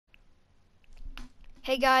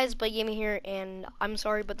Hey guys, Blake Gaming here, and I'm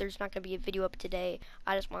sorry, but there's not gonna be a video up today.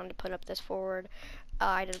 I just wanted to put up this forward.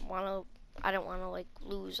 I don't want to like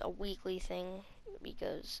lose a weekly thing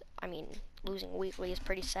because I mean losing weekly is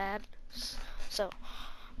pretty sad. So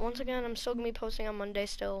once again, I'm still gonna be posting on Monday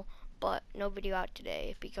still, but no video out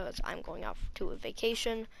today because I'm going out to a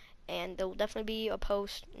vacation, and there will definitely be a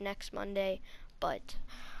post next Monday, but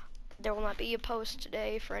there will not be a post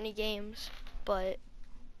today for any games, but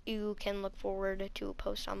you can look forward to a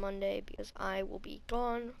post on Monday because I will be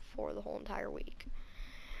gone for the whole entire week.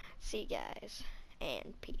 See you guys,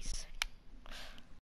 and peace.